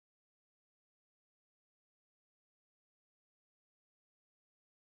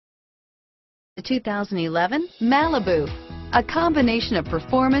The 2011 Malibu. A combination of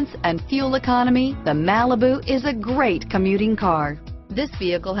performance and fuel economy, the Malibu is a great commuting car. This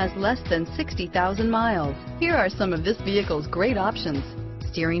vehicle has less than 60,000 miles. Here are some of this vehicle's great options: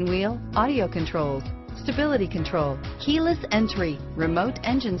 steering wheel audio controls, stability control, keyless entry, remote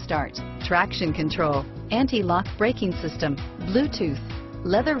engine start, traction control, anti-lock braking system, Bluetooth,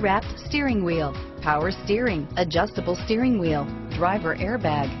 leather-wrapped steering wheel, power steering, adjustable steering wheel, driver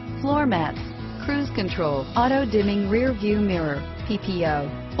airbag, floor mats, cruise control, auto-dimming rear view mirror,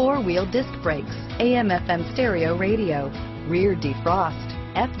 PPO, four-wheel disc brakes, AM/FM stereo radio, rear defrost,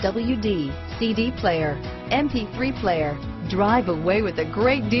 FWD, CD player, MP3 player. Drive away with a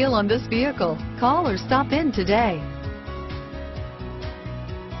great deal on this vehicle. Call or stop in today.